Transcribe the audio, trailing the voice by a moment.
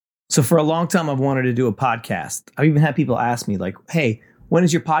So for a long time, I've wanted to do a podcast. I've even had people ask me like, hey, when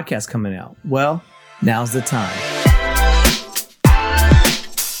is your podcast coming out? Well, now's the time.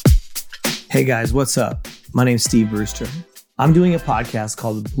 Hey guys, what's up? My name's Steve Brewster. I'm doing a podcast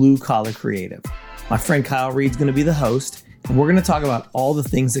called Blue Collar Creative. My friend Kyle Reed's going to be the host, and we're going to talk about all the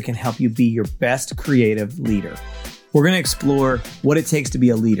things that can help you be your best creative leader. We're going to explore what it takes to be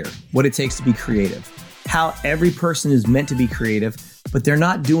a leader, what it takes to be creative, how every person is meant to be creative, but they're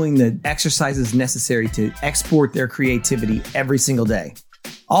not doing the exercises necessary to export their creativity every single day.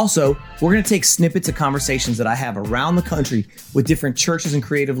 Also, we're going to take snippets of conversations that I have around the country with different churches and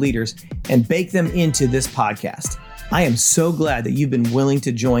creative leaders and bake them into this podcast. I am so glad that you've been willing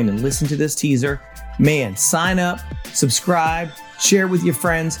to join and listen to this teaser. Man, sign up, subscribe, share with your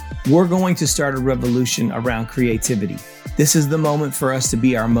friends. We're going to start a revolution around creativity. This is the moment for us to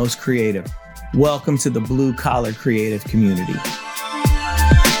be our most creative. Welcome to the Blue Collar Creative community.